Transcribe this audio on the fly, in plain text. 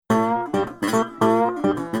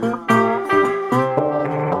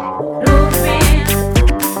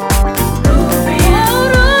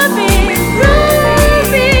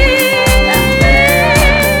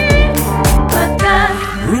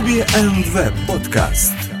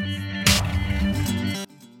подкаст.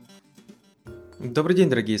 Добрый день,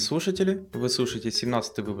 дорогие слушатели! Вы слушаете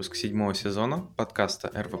 17-й выпуск 7-го сезона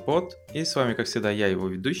подкаста РВПод, и с вами, как всегда, я, его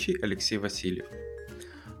ведущий, Алексей Васильев.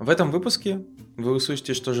 В этом выпуске вы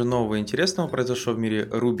услышите, что же нового и интересного произошло в мире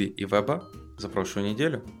Ruby и веба за прошлую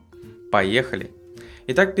неделю. Поехали!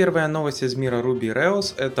 Итак, первая новость из мира Ruby и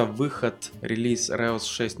Rails – это релиз Rails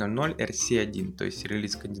 6.0.0 RC1, то есть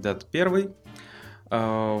релиз кандидат первый.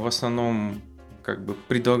 В основном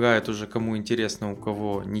предлагают уже, кому интересно, у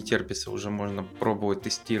кого не терпится, уже можно пробовать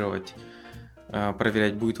тестировать,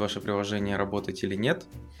 проверять, будет ваше приложение работать или нет.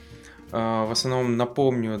 В основном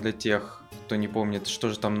напомню для тех, кто не помнит, что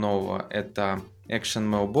же там нового, это Action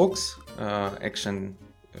Mailbox. Action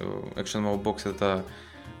Mailbox это,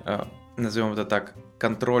 назовем это так,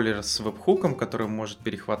 контроллер с веб-хуком, который может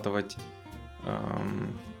перехватывать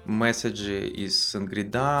месседжи из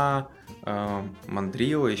SendGrid,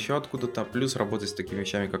 Mandrill, еще откуда-то, плюс работать с такими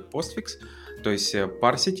вещами, как Postfix, то есть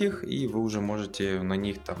парсить их, и вы уже можете на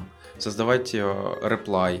них там создавать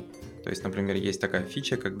reply. То есть, например, есть такая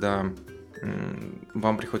фича, когда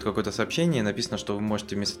вам приходит какое-то сообщение, написано, что вы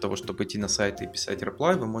можете вместо того, чтобы идти на сайт и писать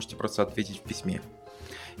reply, вы можете просто ответить в письме.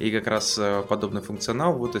 И как раз подобный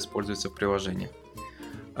функционал используется в приложении.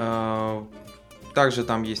 Также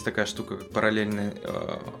там есть такая штука, как параллельная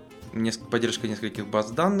поддержка нескольких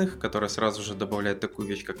баз данных, которая сразу же добавляет такую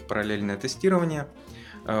вещь, как параллельное тестирование.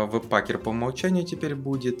 Веб-пакер по умолчанию теперь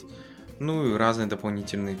будет, и разные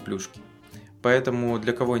дополнительные плюшки. Поэтому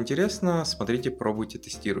для кого интересно, смотрите, пробуйте,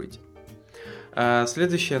 тестируйте.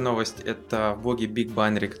 Следующая новость – это в блоге Big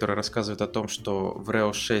Binary, который рассказывает о том, что в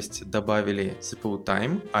Rails 6 добавили CPU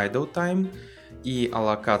Time, Idle Time и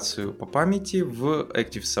аллокацию по памяти в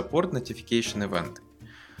Active Support Notification Event.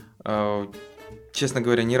 Честно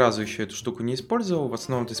говоря, ни разу еще эту штуку не использовал. В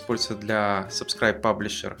основном это используется для Subscribe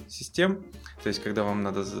Publisher систем. То есть, когда вам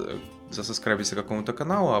надо засубскрабиться к какому-то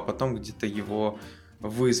каналу, а потом где-то его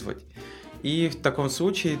вызвать. И в таком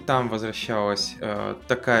случае там возвращалась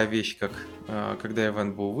такая вещь, как когда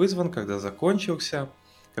ивент был вызван, когда закончился,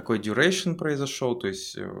 какой duration произошел, то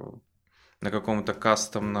есть на каком-то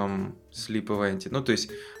кастомном sleep ивенте. То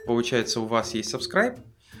есть, получается, у вас есть subscribe,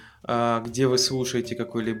 где вы слушаете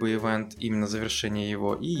какой-либо ивент, именно завершение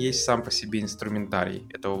его, и есть сам по себе инструментарий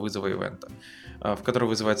этого вызова ивента, в который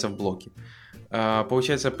вызывается в блоке.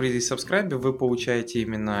 Получается, при сабскрайбе вы получаете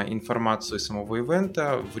именно информацию самого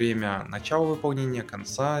ивента, время начала выполнения,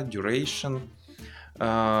 конца, duration,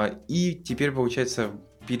 и теперь, получается,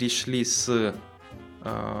 перешли с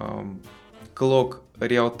clock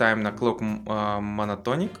real-time на clock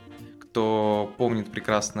monotonic. Кто помнит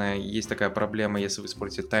прекрасно, есть такая проблема, если вы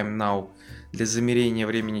используете Time Now для замерения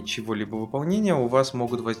времени чего-либо выполнения, у вас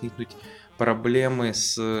могут возникнуть проблемы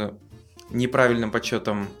с неправильным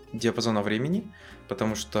подсчетом диапазона времени,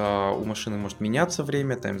 потому что у машины может меняться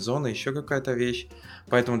время, таймзона, еще какая-то вещь.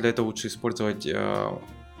 Поэтому для этого лучше использовать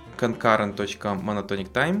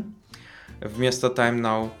concurrent.monotonic вместо Time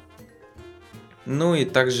Now. И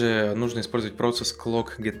также нужно использовать процесс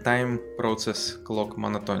clock getTime, процесс clock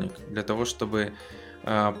monotonic, для того, чтобы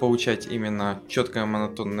получать именно четкое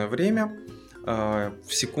монотонное время в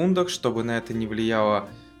секундах, чтобы на это не влияло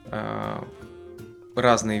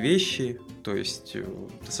разные вещи, то есть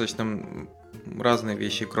достаточно разные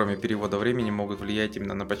вещи, кроме перевода времени, могут влиять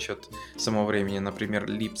именно на подсчет самого времени. Например,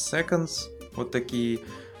 leap seconds, вот такие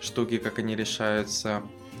штуки, как они решаются.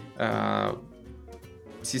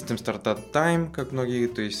 System Startup Time, как многие,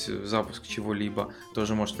 то есть запуск чего-либо,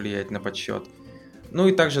 тоже может влиять на подсчет.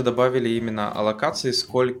 И также добавили именно аллокации,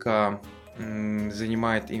 сколько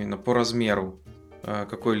занимает именно по размеру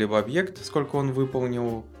какой-либо объект, сколько он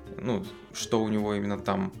выполнил, что у него именно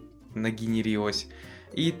там нагенерилось.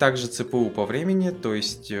 И также CPU по времени, то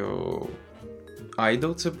есть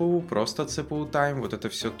idle CPU, просто CPU Time, вот это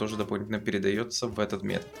все тоже дополнительно передается в этот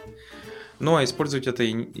метод. А использовать это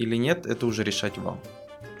или нет, это уже решать вам.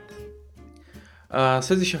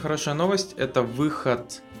 Следующая хорошая новость – это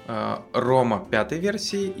выход Roma 5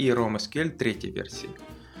 версии и RomSQL 3 версии.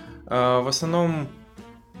 В основном,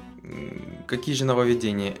 какие же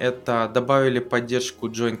нововведения? Это добавили поддержку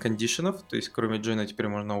join кондишенов, то есть кроме join теперь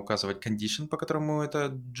можно указывать condition, по которому это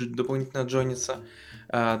дополнительно джойнится.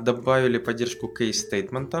 Добавили поддержку case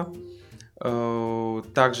statement.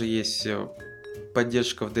 Также есть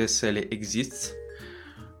поддержка в DSL exists.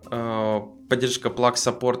 Поддержка plug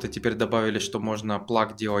саппорта, теперь добавили, что можно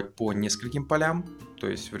plug делать по нескольким полям, то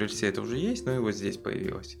есть в рельсе это уже есть, и вот здесь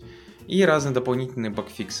появилось. И разные дополнительные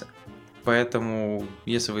багфиксы. Поэтому,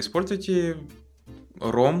 если вы используете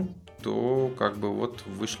ROM, то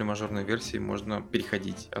вышли мажорные версии, можно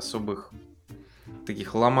переходить. Особых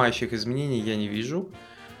таких ломающих изменений я не вижу.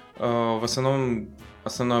 В основном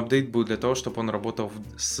основной апдейт будет для того, чтобы он работал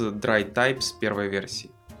с DryType с первой версии.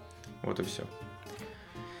 Вот и все.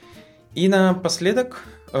 И напоследок,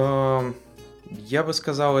 я бы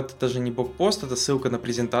сказал, это даже не блогпост, это ссылка на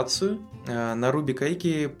презентацию. На Ruby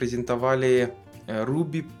Cake презентовали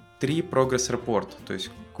Ruby 3 Progress Report, то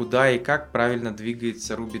есть куда и как правильно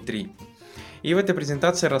двигается Ruby 3. И в этой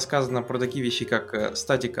презентации рассказано про такие вещи, как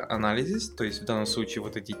Static Analysis, то есть в данном случае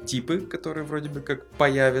вот эти типы, которые вроде бы как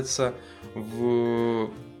появятся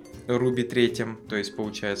в Ruby 3, то есть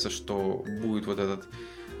получается, что будет вот этот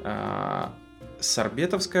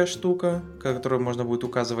сорбетовская штука, которой можно будет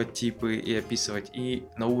указывать типы и описывать, и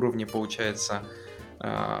на уровне получается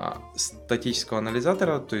статического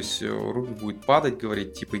анализатора, то есть Ruby будет падать,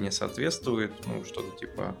 говорить типы не соответствуют, ну что-то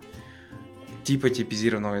типа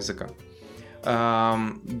типизированного языка.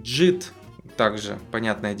 JIT также,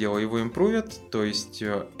 понятное дело, его импровят, то есть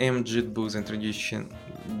mJIT был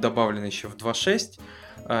добавлен еще в 2.6,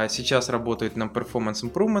 сейчас работает на Performance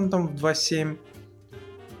Improvement в 2.7.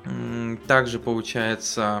 Также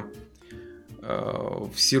получается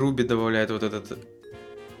в C-Ruby добавляет вот этот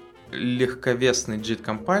легковесный JIT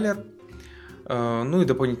компайлер, ну и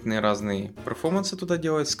дополнительные разные перформансы туда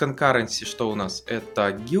делают. С concurrency что у нас?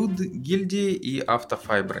 Это гильдии и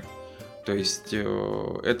автофайбры. То есть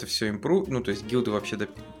это все импрув, ну то есть гилды вообще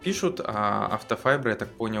пишут, а автофайбры, я так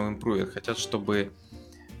понял, импрувят. Хотят, чтобы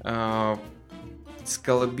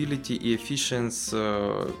scalability и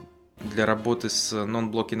efficiency для работы с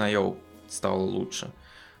non-blocking I/O стало лучше.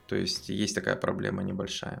 То есть есть такая проблема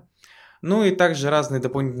небольшая. Ну и также разные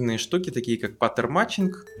дополнительные штуки, такие как pattern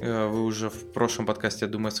matching. Вы уже в прошлом подкасте,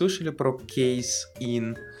 я думаю, слышали про case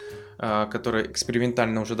in, который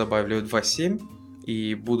экспериментально уже добавили в 2.7.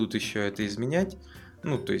 И будут еще это изменять.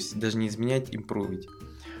 Ну, то есть даже не изменять, импровить.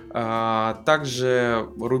 Также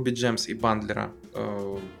Ruby Gems и бандлера.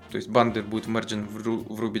 То есть бандлер будет merged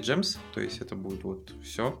в Ruby Gems. То есть это будет вот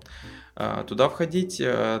все туда входить.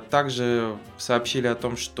 Также сообщили о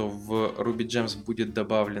том, что в Ruby Gems будет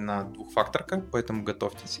добавлена двухфакторка, поэтому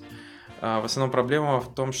готовьтесь. В основном проблема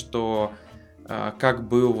в том, что как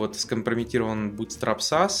был вот скомпрометирован Bootstrap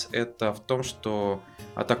SAS, это в том, что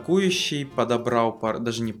атакующий подобрал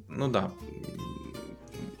даже не, ну да,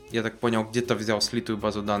 я так понял, где-то взял слитую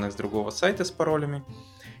базу данных с другого сайта с паролями.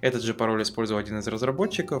 Этот же пароль использовал один из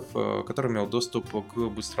разработчиков, который имел доступ к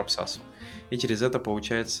Bootstrap SAS. И через это,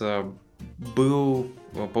 получается, был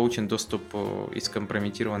получен доступ и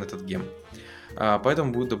скомпрометирован этот гем.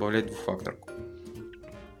 Поэтому будут добавлять двухфакторку.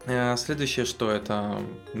 Следующее, что это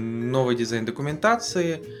новый дизайн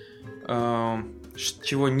документации.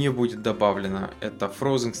 Чего не будет добавлено, это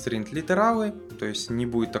frozen string литералы, то есть не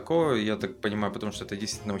будет такого, я так понимаю, потому что это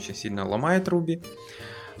действительно очень сильно ломает Ruby.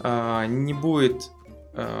 Не будет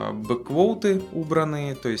бэквоты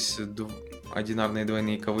убраны, то есть одинарные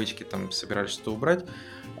двойные кавычки там собирались что-то убрать.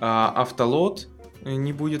 Автолод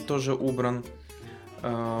не будет тоже убран.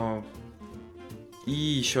 И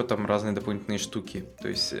еще там разные дополнительные штуки. То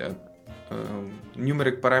есть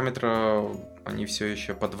numeric параметры, они все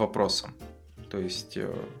еще под вопросом. То есть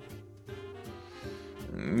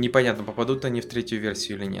непонятно, попадут они в третью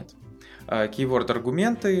версию или нет. Keyword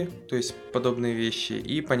аргументы, то есть подобные вещи.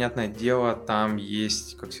 И, понятное дело, там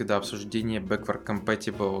есть, как всегда, обсуждение backward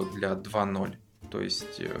compatible для 2.0. То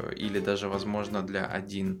есть, или даже, возможно, для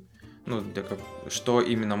 1. Ну, что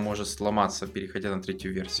именно может сломаться, переходя на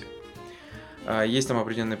третью версию. Есть там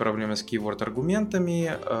определенные проблемы с keyword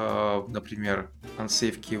аргументами, например,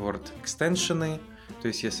 unsafe keyword extension, то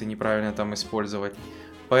есть если неправильно там использовать.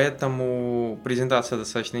 Поэтому презентация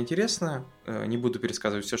достаточно интересная. Не буду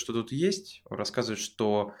пересказывать все, что тут есть. Рассказываю,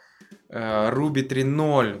 что Ruby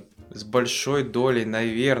 3.0 с большой долей,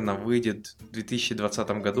 наверное, выйдет в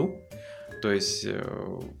 2020 году. То есть,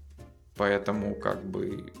 поэтому как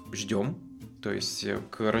бы ждем. То есть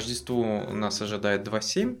к Рождеству нас ожидает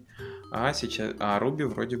 2.7, а Ruby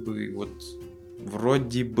вроде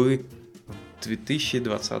бы в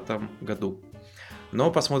 2020 году.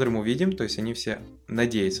 Но посмотрим, увидим. То есть они все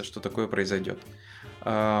надеются, что такое произойдет.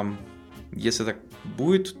 Если так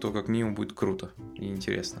будет, то как минимум будет круто и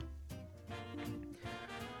интересно.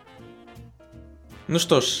 Ну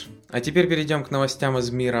что ж, а теперь перейдем к новостям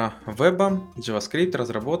из мира веба, JavaScript,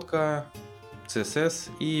 разработка,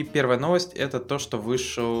 CSS. И первая новость — это то, что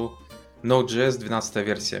вышел Node.js 12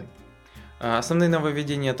 версия. Основные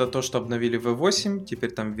нововведения — это то, что обновили V8,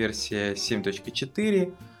 теперь там версия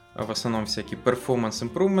 7.4, в основном всякие performance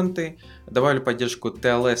improvement, добавили поддержку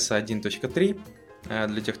TLS 1.3,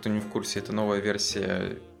 для тех, кто не в курсе, это новая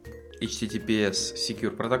версия HTTPS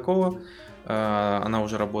Secure протокола, Она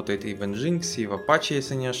уже работает и в Nginx, и в Apache,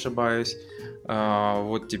 если не ошибаюсь.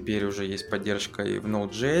 Вот теперь уже есть поддержка и в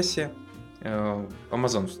Node.js.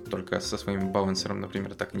 Amazon только со своим балансером,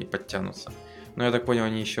 например, так и не подтянутся. Но я так понял,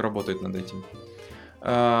 они еще работают над этим.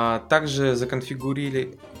 Также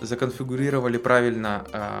законфигурировали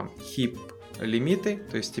правильно HIP лимиты,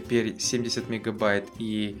 то есть теперь 70 мегабайт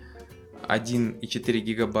и 1,4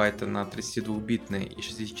 гигабайта на 32-битной и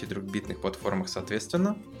 64-битных платформах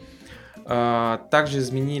соответственно. Также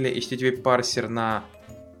изменили HTTP парсер на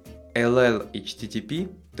LL-HTTP,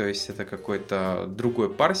 то есть это какой-то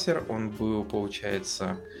другой парсер, он был,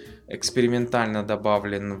 получается, экспериментально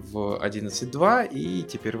добавлен в 11.2 и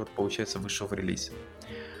теперь вот, получается, вышел в релиз.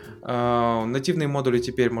 Нативные модули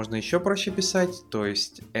теперь можно еще проще писать, то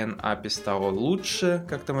есть NAPI стало лучше,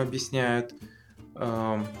 как там объясняют.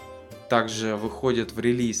 Также выходят в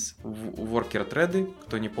релиз worker треды.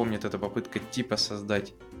 Кто не помнит, это попытка типа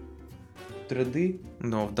создать треды,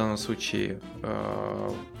 но в данном случае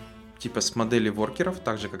типа с модели воркеров,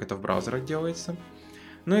 так же как это в браузерах делается.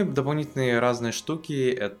 Ну и дополнительные разные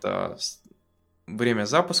штуки, это время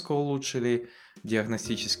запуска улучшили,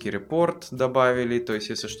 диагностический репорт добавили, то есть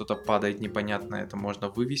если что-то падает непонятно, это можно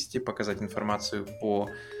вывести, показать информацию по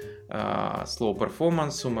slow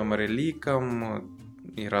performance, memory leak'ам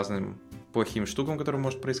и разным плохим штукам, которые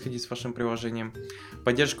может происходить с вашим приложением.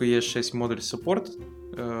 Поддержку ES6 модуль support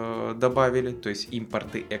добавили, то есть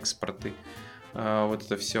импорты, экспорты, вот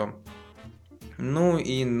это все. Ну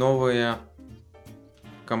и новые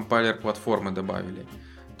компайлер платформы добавили.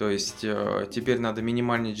 То есть теперь надо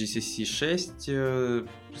минимальный GCC 6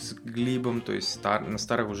 с глибом, то есть на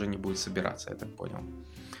старых уже не будет собираться, я так понял.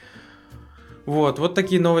 Вот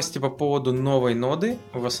такие новости по поводу новой ноды.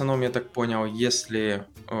 В основном, я так понял, если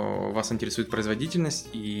вас интересует производительность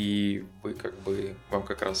и вам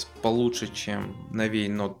как раз получше, чем новей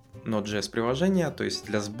Node.js приложения, то есть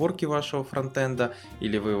для сборки вашего фронтенда,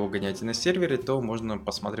 или вы его гоняете на сервере, то можно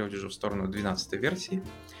посмотреть уже в сторону 12 версии.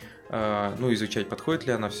 Изучать, подходит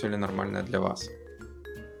ли она, все ли нормально для вас.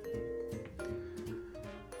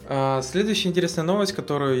 Следующая интересная новость,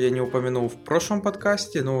 которую я не упомянул в прошлом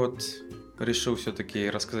подкасте, решил все-таки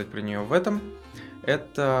рассказать про нее в этом,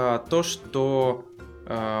 это то, что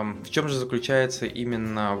в чем же заключается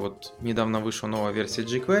именно недавно вышла новая версия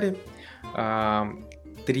jQuery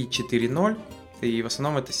 3.4.0, и в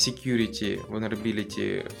основном это Security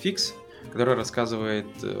Vulnerability Fix, которая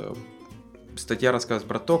статья рассказывает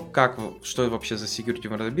про то, что вообще за Security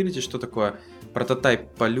Vulnerability, что такое Prototype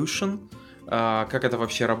Pollution, как это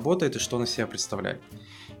вообще работает и что он из себя представляет.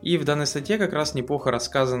 И в данной статье как раз неплохо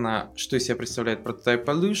рассказано, что из себя представляет Prototype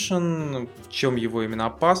Pollution, в чем его именно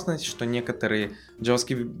опасность, что некоторые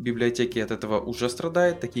JavaScript библиотеки от этого уже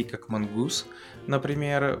страдают, такие как Mongoose,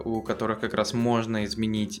 например, у которых как раз можно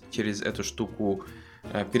изменить через эту штуку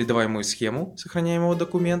передаваемую схему сохраняемого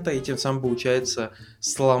документа, и тем самым получается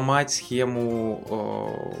сломать схему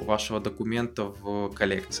вашего документа в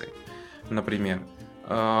коллекции, например.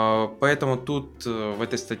 Поэтому тут в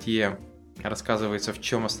этой статье рассказывается, в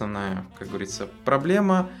чем основная, как говорится,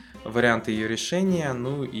 проблема, варианты ее решения,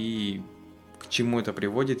 и к чему это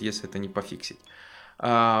приводит, если это не пофиксить.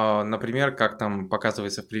 Например, как там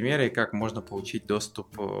показывается в примере, как можно получить доступ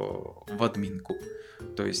в админку.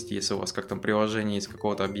 То есть, если у вас как там приложение из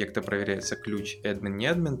какого-то объекта проверяется ключ admin, не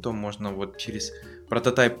admin, то можно через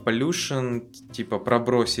Prototype Pollution типа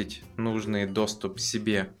пробросить нужный доступ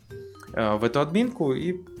себе в эту админку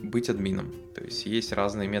и быть админом. То есть есть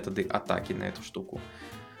разные методы атаки на эту штуку.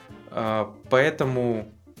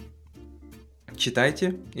 Поэтому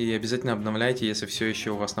читайте и обязательно обновляйте, если все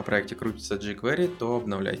еще у вас на проекте крутится jQuery, то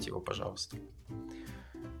обновляйте его, пожалуйста.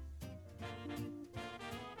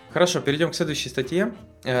 Хорошо, перейдем к следующей статье.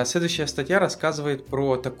 Следующая статья рассказывает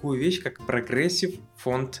про такую вещь, как Progressive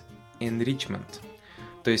Font Enrichment.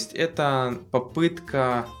 То есть это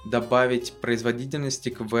попытка добавить производительности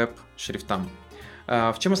к веб-шрифтам.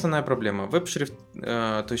 В чем основная проблема?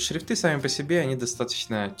 То есть шрифты сами по себе, они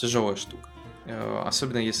достаточно тяжелая штука.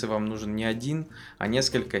 Особенно если вам нужен не один, а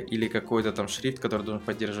несколько, или какой-то там шрифт, который должен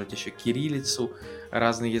поддерживать еще кириллицу,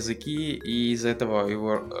 разные языки, и из-за этого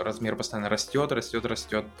его размер постоянно растет.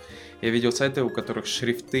 Я видел сайты, у которых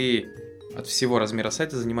шрифты от всего размера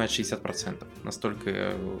сайта занимают 60%.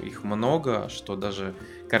 Настолько их много, что даже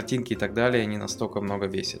картинки и так далее, они настолько много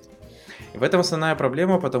весят. И в этом основная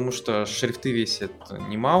проблема, потому что шрифты весят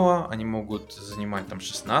немало, они могут занимать там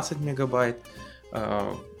 16 мегабайт.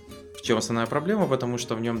 В чем основная проблема? Потому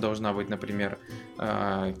что в нем должна быть, например,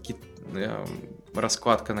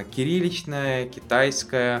 раскладка на кирилличная,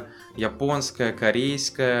 китайская, японская,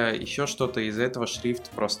 корейская, еще что-то. Из-за этого шрифт,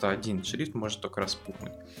 просто один шрифт может только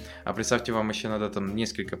распухнуть. А представьте, вам еще надо там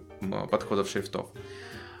несколько подходов шрифтов.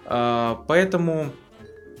 Поэтому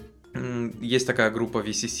есть такая группа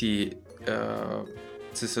VCC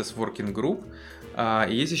CSS Working Group,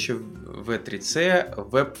 и есть еще V3C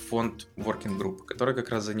Web Font Working Group, которая как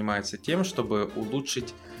раз занимается тем, чтобы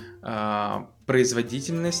улучшить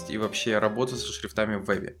производительность и вообще работу со шрифтами в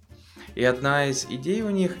вебе. И одна из идей у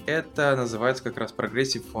них это называется как раз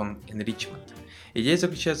Progressive Font Enrichment. Идея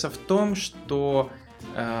заключается в том, что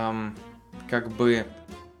как бы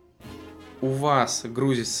у вас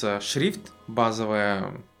грузится шрифт,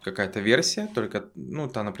 базовая какая-то версия, только,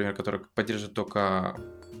 та, например, которая поддерживает только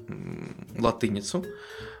латыницу.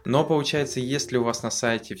 Но получается, если у вас на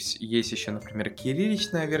сайте есть еще, например,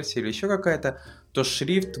 кирилличная версия или еще какая-то, то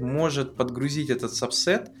шрифт может подгрузить этот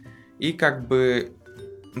сабсет и как бы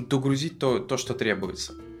догрузить то, что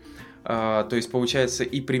требуется. То есть, получается,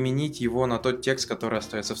 и применить его на тот текст, который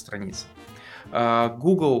остается в странице.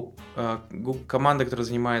 Google, команда, которая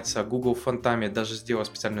занимается Google фонтами, даже сделала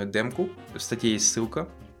специальную демку, в статье есть ссылка,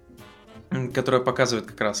 которая показывает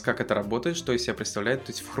как раз, как это работает, что из себя представляет.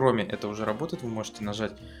 То есть в Chrome это уже работает, вы можете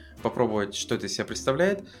нажать, попробовать, что это из себя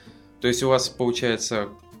представляет. То есть у вас, получается,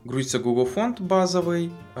 грузится Google фонт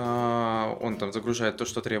базовый, он там загружает то,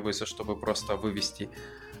 что требуется, чтобы просто вывести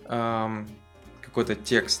какой-то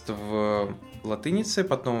текст в латынице,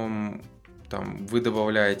 потом там вы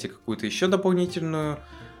добавляете какую-то еще дополнительную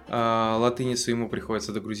латыницу, ему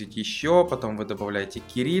приходится догрузить еще, потом вы добавляете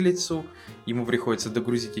кириллицу, ему приходится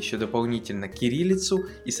догрузить еще дополнительно кириллицу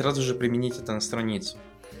и сразу же применить это на страницу.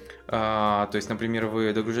 То есть, например,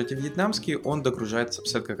 вы догружаете вьетнамский, он догружает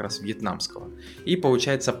сабсет как раз вьетнамского. И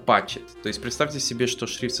получается патчет. То есть представьте себе, что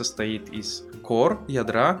шрифт состоит из core,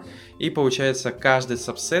 ядра, и получается каждый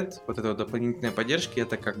сабсет, вот этой дополнительной поддержки,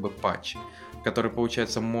 это как бы патч, который,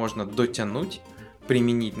 получается, можно дотянуть,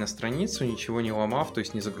 применить на страницу, ничего не ломав, то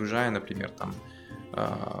есть не загружая, например, там,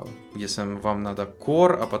 если вам надо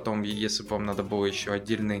core, а потом, если бы вам надо было еще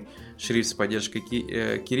отдельный шрифт с поддержкой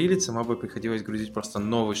кириллицы, вам бы приходилось грузить просто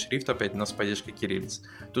новый шрифт опять, но с поддержкой кириллицы.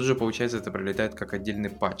 Тут же, получается, это прилетает как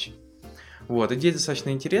отдельный патч. Вот, идея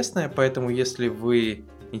достаточно интересная, поэтому если вы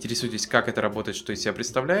интересуетесь, как это работает, что из себя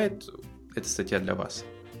представляет, эта статья для вас.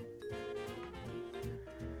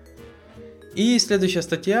 И следующая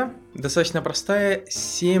статья, достаточно простая,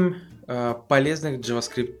 7 полезных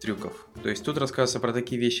JavaScript трюков. То есть тут рассказывается про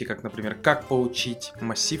такие вещи, как, например, как получить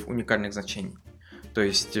массив уникальных значений. То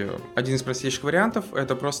есть один из простейших вариантов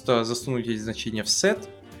это просто засунуть эти значения в сет,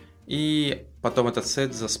 и потом этот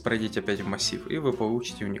сет заспредить опять в массив, и вы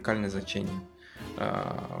получите уникальное значение.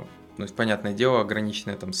 То есть, понятное дело,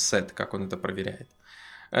 ограниченное там сет, как он это проверяет.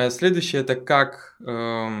 Следующее это как,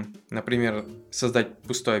 например, создать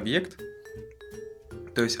пустой объект.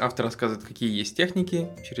 То есть автор рассказывает, какие есть техники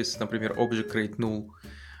через, например, Object Create Null.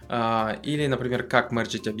 Или, например, как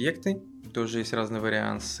мержить объекты. Тоже есть разные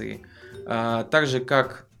варианты. Также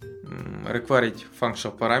как require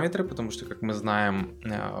functional параметры, потому что, как мы знаем,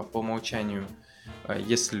 по умолчанию,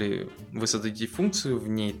 если вы создадите функцию, в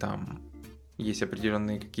ней там есть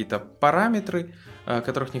определенные какие-то параметры,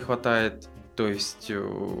 которых не хватает. То есть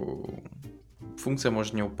функция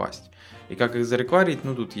может не упасть. И как их зарекварить,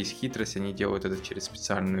 тут есть хитрость, они делают это через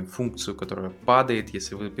специальную функцию, которая падает,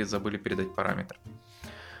 если вы забыли передать параметр.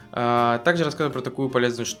 Также рассказываю про такую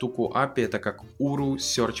полезную штуку API, это как URU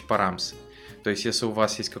Search Params. То есть если у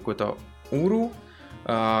вас есть какой-то URU,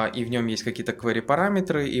 и в нем есть какие-то query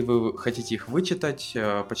параметры, и вы хотите их вычитать,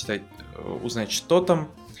 почитать, узнать, что там,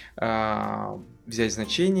 взять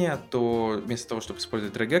значение, то вместо того, чтобы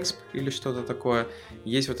использовать regex или что-то такое,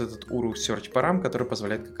 есть вот этот URU Search Param, который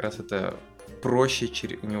позволяет как раз это проще,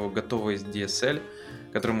 у него готовый DSL,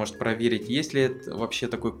 который может проверить, есть ли это вообще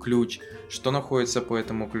такой ключ, что находится по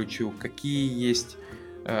этому ключу, какие есть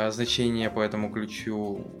значения по этому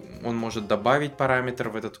ключу, он может добавить параметр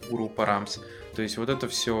в этот URU Params. То есть вот это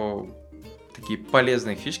все такие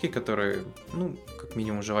полезные фишки, которые, как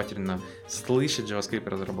минимум, желательно слышать JavaScript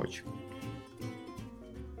разработчику.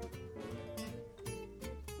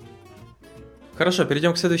 Хорошо,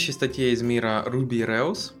 перейдем к следующей статье из мира Ruby и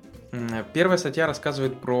Rails. Первая статья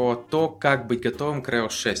рассказывает про то, как быть готовым к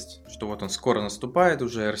Rails 6, что вот он скоро наступает,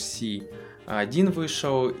 уже RC1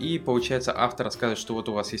 вышел, и получается автор рассказывает, что вот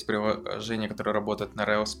у вас есть приложение, которое работает на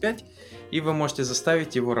Rails 5, и вы можете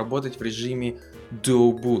заставить его работать в режиме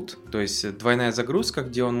Dual Boot, то есть двойная загрузка,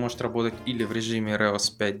 где он может работать или в режиме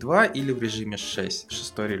Rails 5.2, или в режиме 6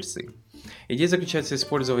 рельсы. Идея заключается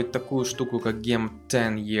использовать такую штуку, как Gem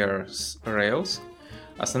 10 Years Rails.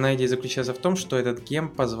 Основная идея заключается в том, что этот гем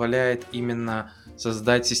позволяет именно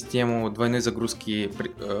создать систему двойной загрузки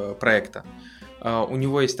проекта. У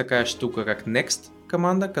него есть такая штука, как Next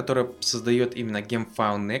команда, которая создает именно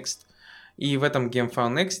GemFile Next. И в этом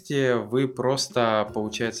GemFile Next вы просто,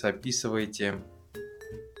 получается, описываете,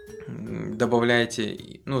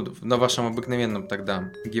 добавляете, на вашем обыкновенном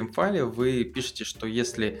тогда геймфайле вы пишете, что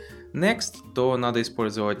если next, то надо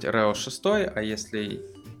использовать Reo 6, а если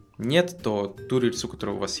нет, то ту рельсу,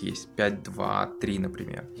 которая у вас есть, 5, 2, 3,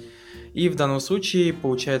 например. И в данном случае,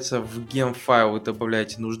 получается, в геймфайл вы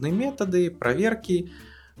добавляете нужные методы, проверки,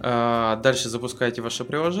 дальше запускаете ваше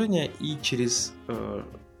приложение, и через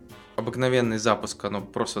обыкновенный запуск оно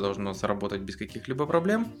просто должно заработать без каких-либо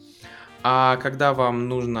проблем. А когда вам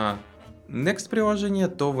нужно Next приложение,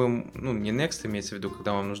 то вы, не Next имеется в виду,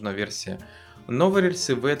 когда вам нужна версия новой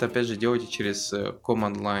рельсы, вы это опять же делаете через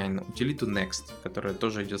Command Line утилиту Next, которая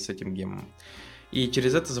тоже идет с этим гемом. И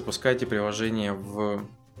через это запускаете приложение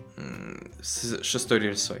с 6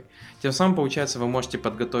 рельсой. Тем самым, получается, вы можете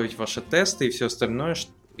подготовить ваши тесты и все остальное,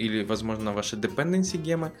 или, возможно, ваши dependency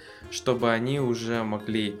гемы, чтобы они уже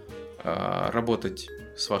могли работать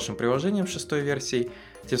с вашим приложением 6 версией.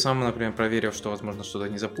 Тем самым, например, проверив, что, возможно, что-то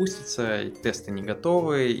не запустится, и тесты не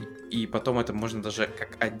готовы, и потом это можно даже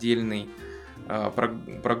как отдельный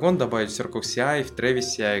прогон добавить в Circle CI, в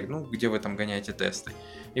Travis CI, где вы там гоняете тесты.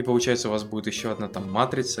 И получается, у вас будет еще одна там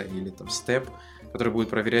матрица или там степ, который будет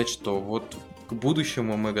проверять, что вот к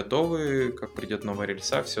будущему мы готовы, как придет новая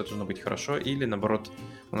рельса, все должно быть хорошо, или наоборот,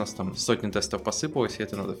 у нас там сотни тестов посыпалось, и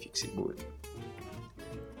это надо фиксить будет.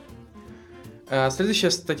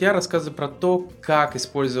 Следующая статья рассказывает про то, как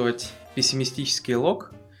использовать пессимистический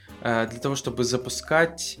лог для того, чтобы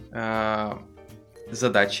запускать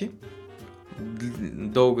задачи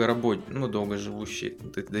долгоживущие,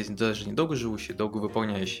 даже не долгоживущие, долго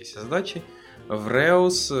выполняющиеся задачи в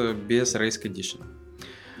Rails без race condition.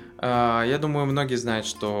 Я думаю, многие знают,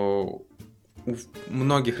 что в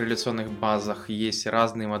многих реляционных базах есть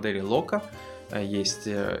разные модели лока. Есть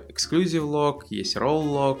Exclusive Lock, есть Role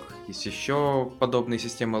Lock, есть еще подобные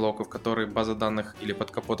системы локов, которые база данных или под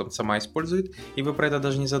капотом сама использует, и вы про это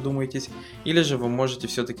даже не задумаетесь. Или же вы можете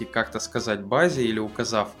все-таки как-то сказать базе или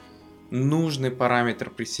указав нужный параметр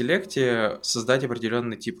при селекте, создать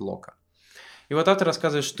определенный тип лока. И вот автор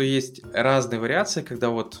рассказывает, что есть разные вариации,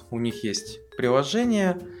 когда вот у них есть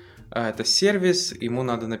приложение, это сервис, ему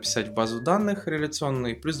надо написать в базу данных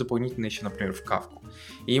реляционную, плюс дополнительно еще, например, в Kafka.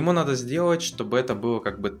 И ему надо сделать, чтобы это было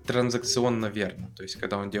как бы транзакционно верно. То есть,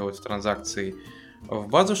 когда он делает в транзакции в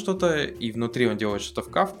базу что-то, и внутри он делает что-то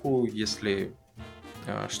в Kafka, если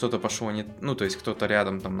что-то пошло не... то есть кто-то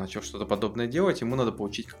рядом там начал что-то подобное делать, ему надо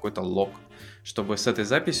получить какой-то лог, чтобы с этой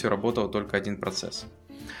записью работал только один процесс.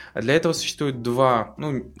 Для этого существует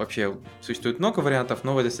существует много вариантов,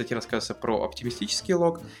 но в этой статье рассказывается про оптимистический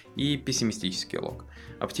лог и пессимистический лог.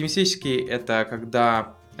 Оптимистический — это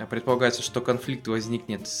когда предполагается, что конфликт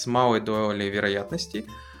возникнет с малой долей вероятности,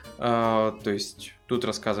 то есть тут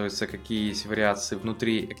рассказывается, какие есть вариации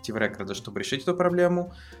внутри Active Record, чтобы решить эту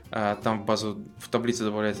проблему. Там в таблице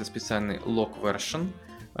добавляется специальный log version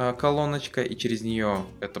колоночка, и через нее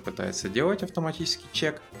это пытается делать автоматический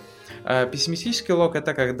чек. Пессимистический лог —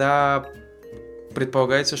 это когда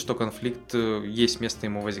предполагается, что конфликт есть место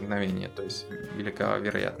ему возникновения, то есть велика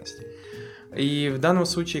вероятность. И в данном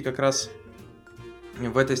случае как раз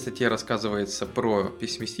в этой статье рассказывается про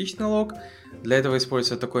пессимистичный лог. Для этого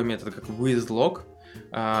используется такой метод, как withLog,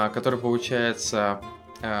 который получается,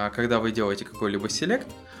 когда вы делаете какой-либо селект,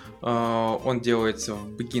 он делается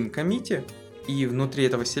в begin commit, и внутри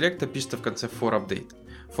этого селекта пишется в конце for update.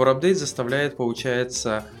 For update заставляет,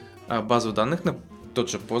 получается, базу данных на тот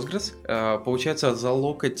же Postgres, получается,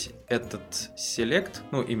 залокать этот селект,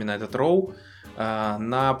 именно этот row,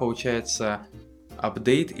 на, получается,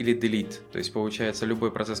 update или delete. То есть, получается,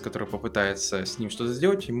 любой процесс, который попытается с ним что-то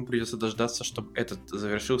сделать, ему придется дождаться, чтобы этот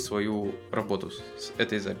завершил свою работу с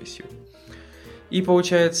этой записью. И,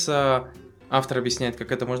 получается, автор объясняет,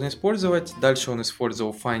 как это можно использовать. Дальше он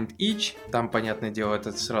использовал find each. Там, понятное дело,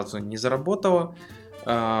 это сразу не заработало,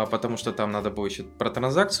 потому что там надо было еще про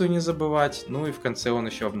транзакцию не забывать. Ну и в конце он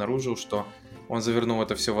еще обнаружил, что он завернул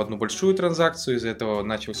это все в одну большую транзакцию. Из-за этого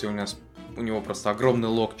начался у него просто огромный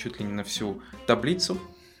лог чуть ли не на всю таблицу.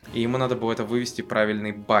 И ему надо было это вывести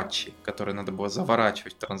правильные батчи, которые надо было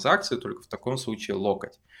заворачивать в транзакцию, только в таком случае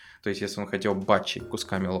локать. То есть, если он хотел батчи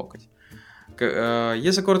кусками локать.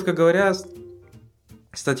 Если коротко говоря,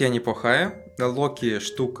 статья неплохая. Локи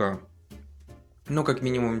штука, как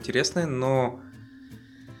минимум интересная, но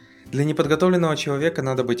для неподготовленного человека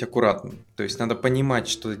надо быть аккуратным. То есть надо понимать,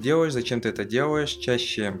 что ты делаешь, зачем ты это делаешь.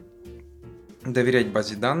 Чаще доверять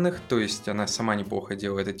базе данных, то есть она сама неплохо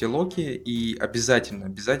делает эти локи, и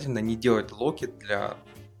обязательно не делать локи для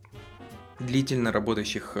длительно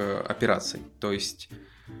работающих операций. То есть,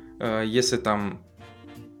 если там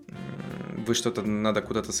вы что-то надо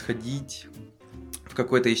куда-то сходить, в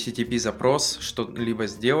какой-то HTTP запрос, что-либо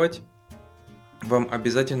сделать, вам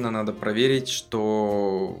обязательно надо проверить,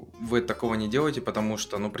 что вы такого не делаете, потому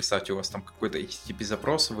что, представьте, у вас там какой-то HTTP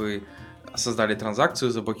запрос, вы создали транзакцию,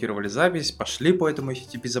 заблокировали запись, пошли по этому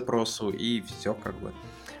HTTP запросу, и все как бы.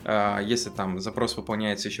 Если там запрос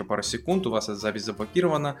выполняется еще пару секунд, у вас эта запись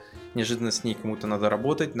заблокирована, неожиданно с ней кому-то надо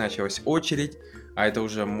работать, началась очередь, а это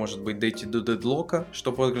уже может быть дойти до дедлока,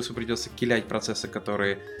 что Postgres придется киллять процессы,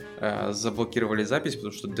 которые заблокировали запись,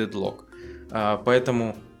 потому что дедлок.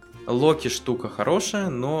 Поэтому локи штука хорошая,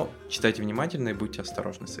 но читайте внимательно и будьте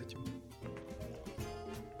осторожны с этим.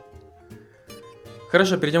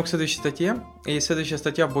 Хорошо, перейдем к следующей статье. И следующая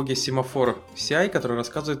статья в блоге Semaphore CI, которая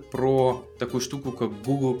рассказывает про такую штуку, как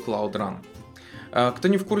Google Cloud Run. Кто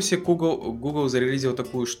не в курсе, Google зарелизил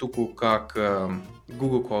такую штуку, как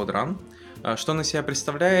Google Cloud Run. Что она себя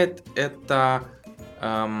представляет? Это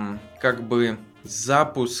как бы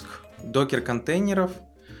запуск докер-контейнеров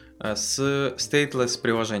с stateless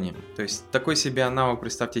приложением. То есть такой себе аналог,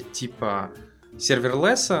 представьте, типа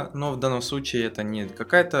серверлесса, но в данном случае это не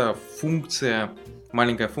какая-то функция,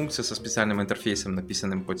 маленькая функция со специальным интерфейсом,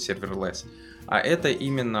 написанным под серверлесс, а это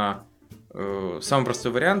именно самый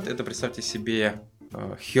простой вариант. Это, представьте себе,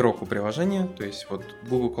 Heroku приложение, то есть вот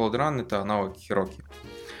Google Cloud Run это аналог Heroku.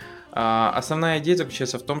 Основная идея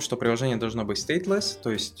заключается в том, что приложение должно быть stateless,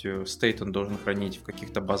 то есть state он должен хранить в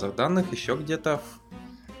каких-то базах данных, еще где-то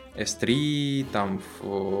в S3, там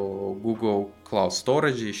в Google Cloud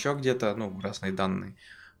Storage, еще где-то, разные данные.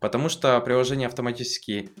 Потому что приложение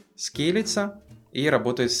автоматически скейлится и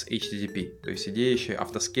работает с HTTP. То есть идея еще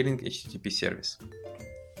автоскейлинг HTTP сервис.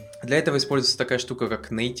 Для этого используется такая штука,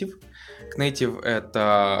 как Knative. Knative —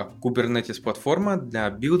 это Kubernetes платформа для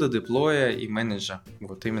билда, деплоя и менеджа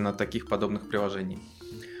вот именно таких подобных приложений.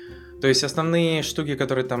 То есть основные штуки,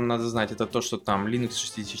 которые там надо знать, это то, что там Linux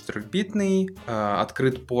 64-битный,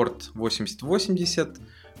 открыт порт 8080,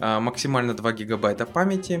 максимально 2 гигабайта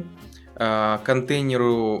памяти,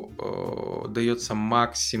 контейнеру дается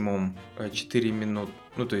максимум 4 минуты,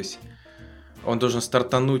 то есть он должен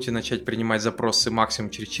стартануть и начать принимать запросы максимум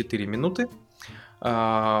через 4 минуты.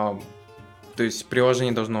 То есть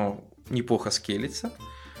приложение должно неплохо скейлиться.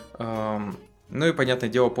 И, понятное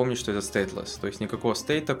дело, помнить, что это stateless. То есть никакого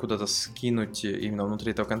стейта куда-то скинуть именно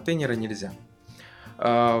внутри этого контейнера нельзя.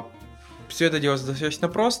 Все это делается достаточно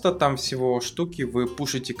просто. Там всего штуки. Вы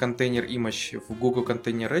пушите контейнер image в Google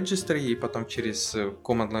Container Registry и потом через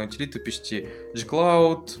command line utility пишите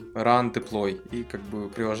gcloud run deploy. И как бы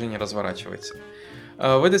приложение разворачивается.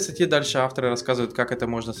 В этой статье дальше авторы рассказывают, как это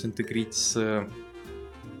можно синтегрить с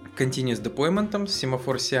Continuous Deployment, с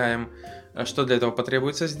Semaphore CI, что для этого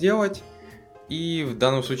потребуется сделать. И в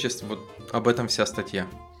данном случае вот об этом вся статья.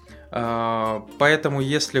 Поэтому,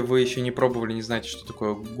 если вы еще не пробовали, не знаете, что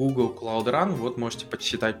такое Google Cloud Run, вот можете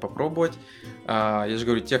почитать, попробовать. Я же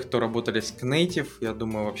говорю, те, кто работали с Knative, я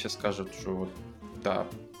думаю, вообще скажут, что вот, да,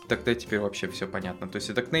 тогда теперь вообще все понятно. То есть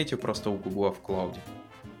это Knative просто у Google в клауде.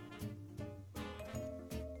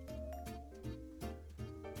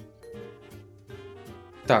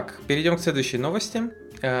 Так, перейдем к следующей новости.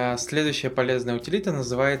 Следующая полезная утилита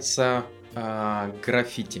называется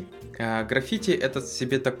Graffiti. Graffiti — это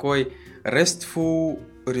себе такой RESTful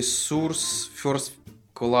Resource First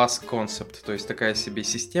Class Concept, то есть такая себе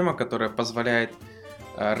система, которая позволяет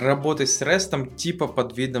работать с REST типа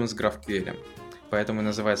под видом с GraphQL. Поэтому и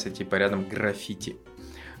называется типа рядом Graffiti.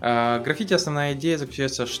 Graffiti основная идея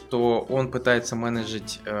заключается, что он пытается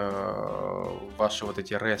менеджить ваши вот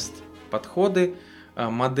эти REST подходы.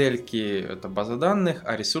 Модельки — это база данных,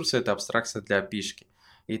 а ресурсы — это абстракция для API-шки.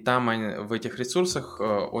 И там в этих ресурсах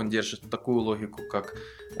он держит такую логику, как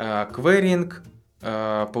querying,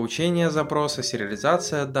 получение запроса,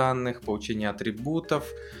 сериализация данных, получение атрибутов,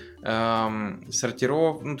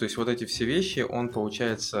 сортировка, то есть вот эти все вещи он,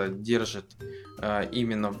 получается, держит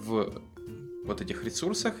именно в вот этих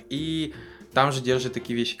ресурсах, и там же держит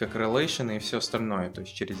такие вещи, как relation и все остальное, то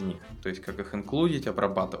есть через них, то есть как их инклюдить,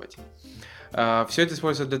 обрабатывать. Все это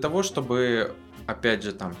используется для того, чтобы, опять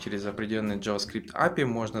же, там через определенный JavaScript API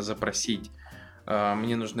можно запросить,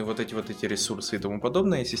 мне нужны вот эти ресурсы и тому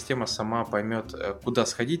подобное, и система сама поймет, куда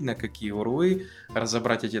сходить, на какие URL,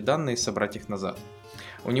 разобрать эти данные и собрать их назад.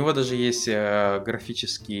 У него даже есть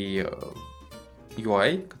графический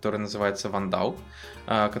UI, который называется Vandal,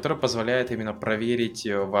 который позволяет именно проверить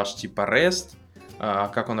ваш типа REST,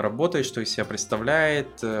 как он работает, что из себя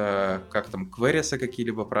представляет, как там queries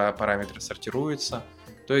какие-либо параметры сортируются.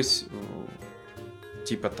 То есть,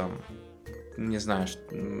 типа там, не знаю,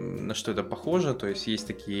 на что это похоже. То есть есть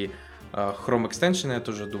такие Chrome экстеншены, я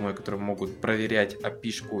тоже думаю, которые могут проверять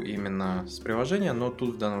API-шку именно с приложения, но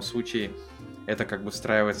тут в данном случае это как бы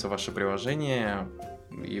встраивается в ваше приложение,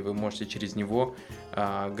 и вы можете через него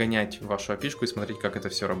гонять вашу API-шку и смотреть, как это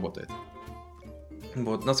все работает.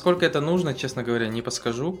 Вот. Насколько это нужно, честно говоря, не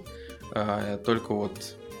подскажу. Я только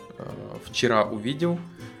вот вчера увидел,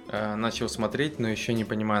 начал смотреть, но еще не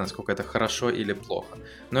понимаю, насколько это хорошо или плохо.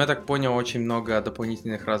 Но я так понял, очень много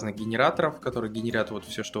дополнительных разных генераторов, которые генерят вот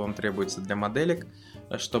все, что вам требуется для моделек,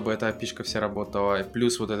 чтобы эта API-шка вся работала.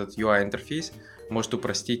 Плюс вот этот UI-интерфейс может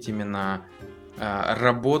упростить именно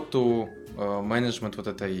работу, менеджмент вот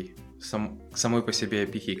этой самой по себе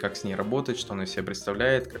API, как с ней работать, что она из себя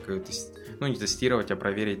представляет, как ее не тестировать, а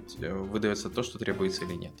проверить, выдается то, что требуется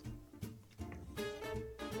или нет.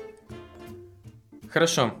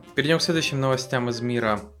 Хорошо, перейдем к следующим новостям из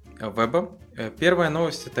мира веба. Первая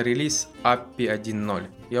новость — это релиз API 1.0.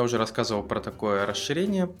 Я уже рассказывал про такое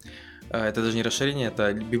расширение. Это даже не расширение,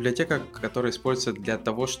 это библиотека, которая используется для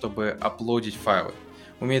того, чтобы аплодить файлы.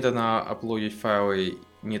 Умеет она аплодить файлы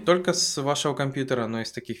не только с вашего компьютера, но и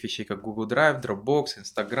с таких вещей, как Google Drive, Dropbox,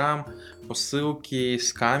 Instagram, по ссылке,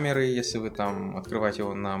 с камеры, если вы там открываете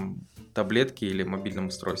его на таблетке или мобильном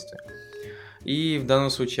устройстве. И в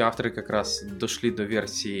данном случае авторы как раз дошли до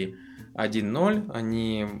версии 1.0.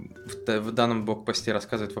 Они в данном блогпосте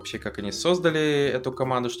рассказывают вообще, как они создали эту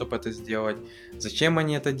команду, чтобы это сделать, зачем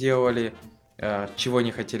они это делали, чего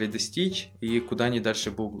они хотели достичь и куда они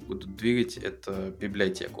дальше будут двигать эту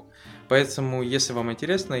библиотеку. Поэтому, если вам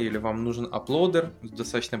интересно или вам нужен аплодер с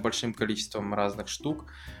достаточно большим количеством разных штук,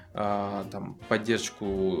 там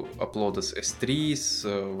поддержку аплода с S3, с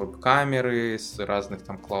веб-камеры, с разных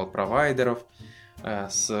там клауд-провайдеров,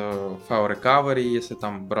 с файл recovery, если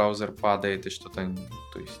там браузер падает и что-то,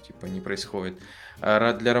 то есть типа не происходит.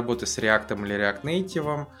 Для работы с React или React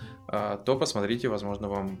Native, то посмотрите, возможно,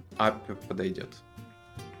 вам API подойдет.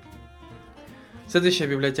 Следующая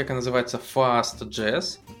библиотека называется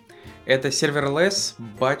Fast.js. Это serverless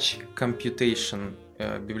batch computation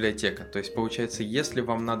библиотека. То есть получается, если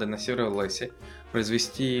вам надо на serverless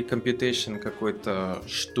произвести computation какой-то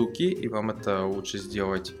штуки, и вам это лучше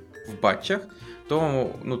сделать в батчах,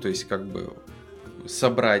 то, то есть как бы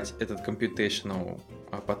собрать этот computational,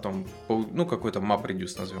 а потом, какой-то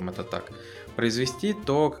MapReduce, назовем это так, произвести,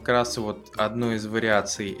 то как раз вот одной из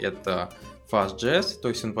вариаций это Fast.js, то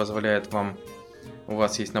есть он позволяет вам, у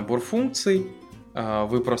вас есть набор функций,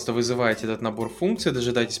 вы просто вызываете этот набор функций,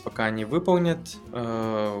 дожидаетесь, пока они выполнятся,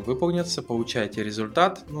 получаете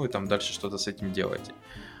результат, и там дальше что-то с этим делаете.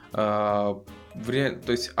 То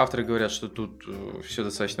есть авторы говорят, что тут все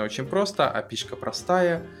достаточно очень просто, API-шка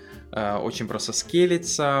простая, очень просто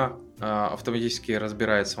скейлится, автоматически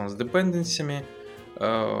разбирается он с депенденсиями,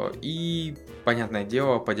 и, понятное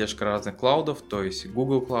дело, поддержка разных клаудов, то есть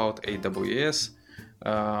Google Cloud, AWS,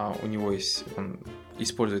 у него есть, он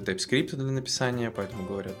использует TypeScript для написания, поэтому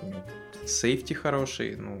говорят, safety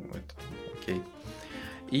хороший, это окей.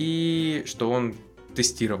 И что он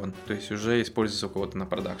тестирован, то есть уже используется у кого-то на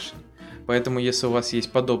продакшене. Поэтому, если у вас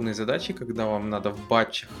есть подобные задачи, когда вам надо в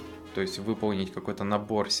батчах, то есть выполнить какой-то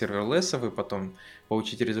набор серверлессов и потом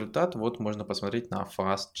получить результат, вот можно посмотреть на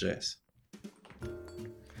Fast.js.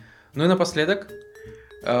 Ну и напоследок,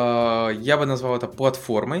 я бы назвал это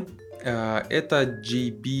платформой. Это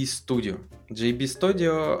JB Studio. JB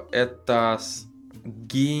Studio это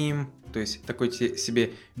гейм, то есть такой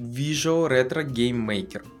себе Visual Retro Game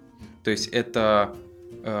Maker. То есть это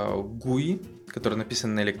GUI, который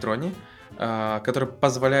написан на электроне, который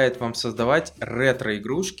позволяет вам создавать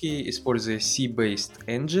ретро-игрушки, используя C-based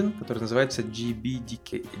engine, который называется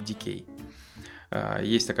GBDK.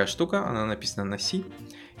 Есть такая штука, она написана на C.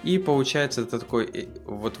 И получается, это такой,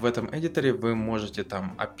 вот в этом эдиторе вы можете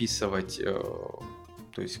там описывать,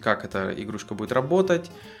 то есть как эта игрушка будет работать,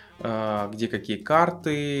 где какие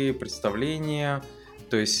карты, представления.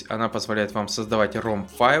 То есть она позволяет вам создавать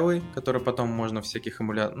ROM-файлы, которые потом можно в всяких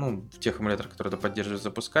в тех эмуляторах, которые это поддерживают,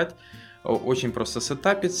 запускать. Очень просто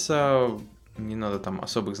сетапится, не надо там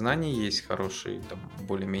особых знаний, есть хороший там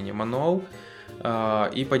более-менее мануал.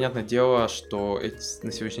 И понятное дело, что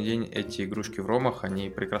на сегодняшний день эти игрушки в ромах, они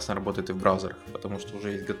прекрасно работают и в браузерах, потому что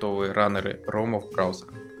уже есть готовые раннеры ромов в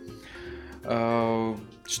браузерах.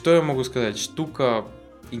 Что я могу сказать? Штука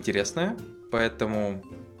интересная, поэтому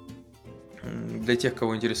для тех,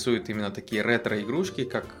 кого интересуют именно такие ретро-игрушки,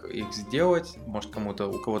 как их сделать, может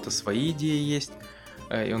у кого-то свои идеи есть,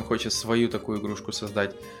 и он хочет свою такую игрушку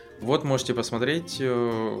создать, Вот можете посмотреть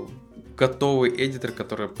готовый эдитор,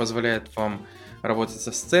 который позволяет вам работать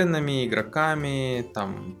со сценами, игроками,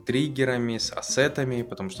 там, триггерами, с ассетами,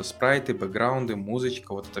 потому что спрайты, бэкграунды,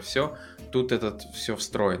 музычка, вот это все, тут это все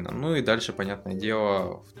встроено. Ну и дальше, понятное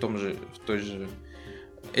дело, в той же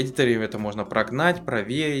эдиторе это можно прогнать,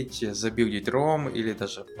 проверить, забилдить ROM или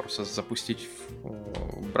даже просто запустить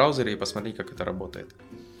в браузере и посмотреть, как это работает.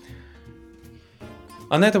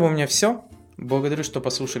 А на этом у меня все. Благодарю, что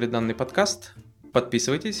послушали данный подкаст.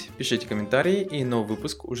 Подписывайтесь, пишите комментарии, и новый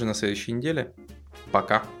выпуск уже на следующей неделе.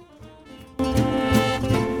 Пока!